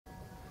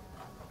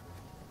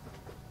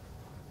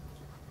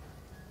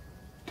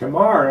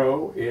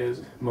Tomorrow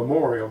is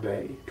Memorial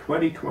Day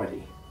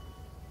 2020,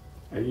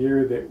 a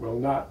year that will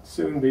not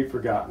soon be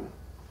forgotten.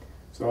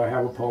 So I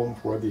have a poem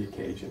for the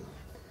occasion.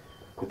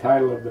 The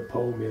title of the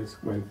poem is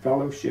When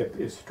Fellowship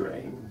is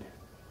Strained.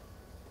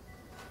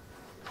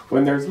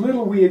 When there's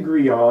little we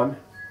agree on,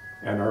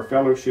 and our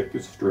fellowship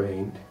is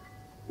strained,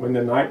 when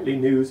the nightly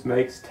news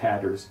makes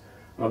tatters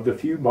of the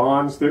few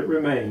bonds that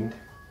remained,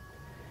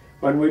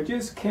 when we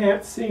just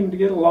can't seem to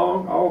get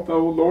along,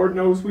 although Lord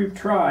knows we've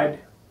tried,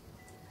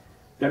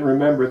 then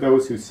remember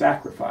those who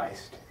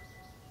sacrificed.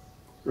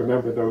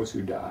 Remember those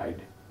who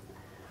died.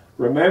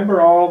 Remember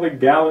all the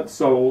gallant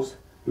souls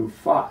who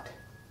fought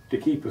to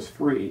keep us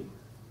free.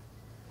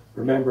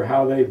 Remember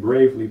how they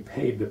bravely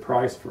paid the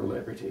price for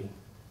liberty.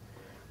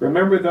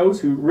 Remember those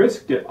who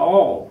risked it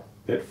all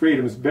that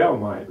freedom's bell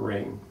might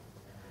ring.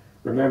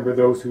 Remember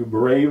those who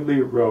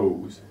bravely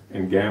rose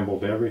and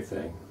gambled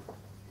everything.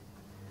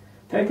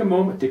 Take a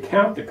moment to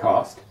count the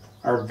cost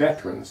our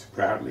veterans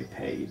proudly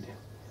paid.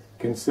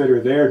 Consider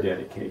their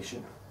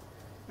dedication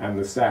and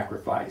the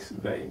sacrifice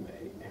they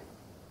made.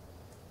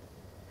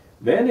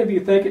 Then if you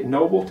think it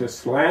noble to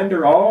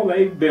slander all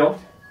they've built,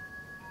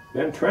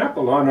 then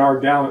trample on our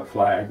gallant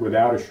flag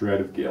without a shred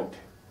of guilt.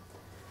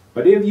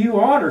 But if you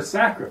honor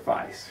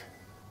sacrifice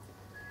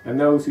and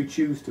those who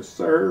choose to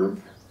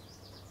serve,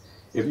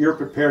 if you're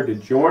prepared to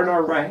join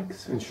our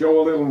ranks and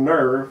show a little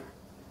nerve,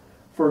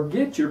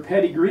 forget your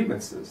petty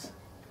grievances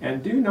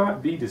and do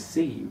not be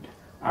deceived.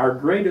 Our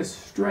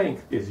greatest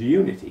strength is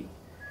unity.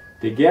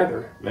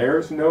 Together,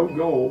 there's no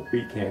goal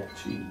we can't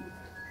achieve.